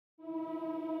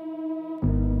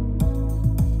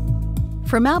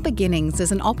From our beginnings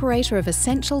as an operator of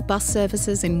essential bus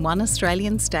services in one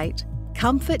Australian state,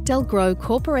 ComfortDelGro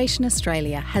Corporation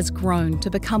Australia has grown to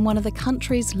become one of the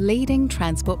country's leading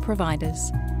transport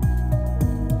providers.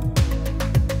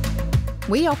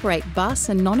 We operate bus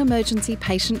and non-emergency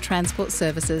patient transport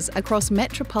services across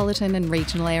metropolitan and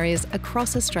regional areas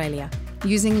across Australia,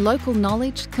 using local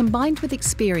knowledge combined with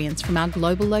experience from our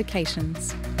global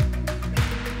locations.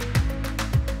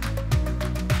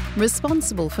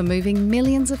 Responsible for moving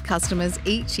millions of customers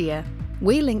each year,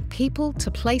 we link people to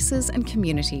places and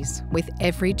communities with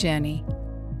every journey.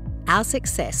 Our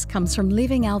success comes from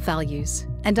living our values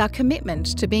and our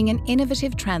commitment to being an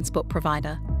innovative transport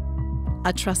provider,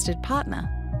 a trusted partner,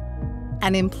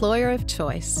 an employer of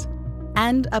choice,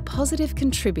 and a positive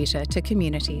contributor to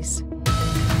communities.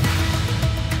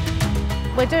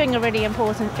 We're doing a really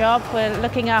important job. We're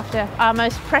looking after our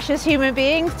most precious human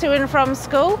beings to and from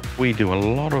school. We do a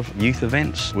lot of youth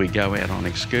events. We go out on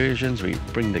excursions, we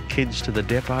bring the kids to the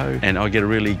depot, and I get a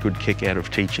really good kick out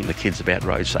of teaching the kids about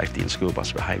road safety and school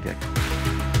bus behaviour.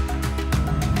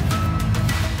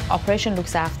 Operation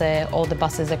looks after all the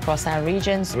buses across our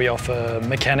regions. We offer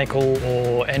mechanical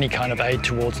or any kind of aid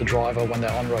towards the driver when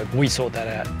they're on road. We sort that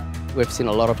out. We've seen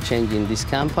a lot of change in this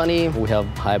company. We have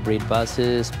hybrid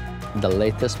buses. The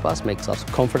latest bus makes us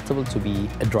comfortable to be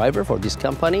a driver for this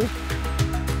company.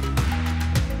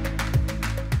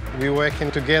 We're working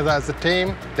together as a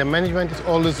team. The management is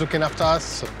always looking after us,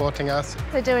 supporting us.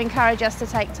 They do encourage us to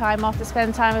take time off to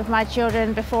spend time with my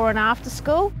children before and after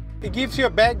school. It gives you a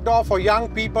back door for young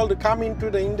people to come into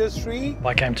the industry.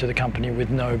 I came to the company with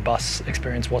no bus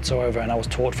experience whatsoever, and I was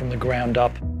taught from the ground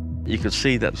up. You could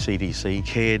see that CDC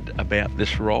cared about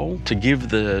this role to give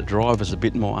the drivers a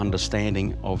bit more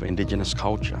understanding of Indigenous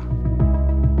culture.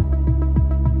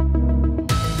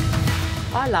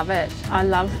 I love it. I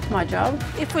love my job.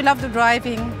 If we love the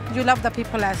driving, you love the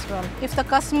people as well. If the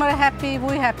customer is happy,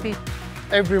 we're happy.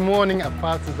 Every morning I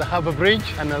pass the Harbour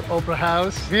Bridge and the Opera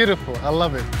House. Beautiful, I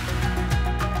love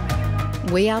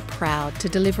it. We are proud to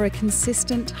deliver a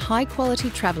consistent, high-quality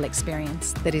travel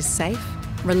experience that is safe,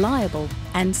 reliable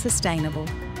and sustainable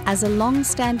as a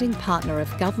long-standing partner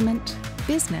of government,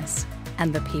 business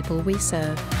and the people we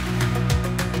serve.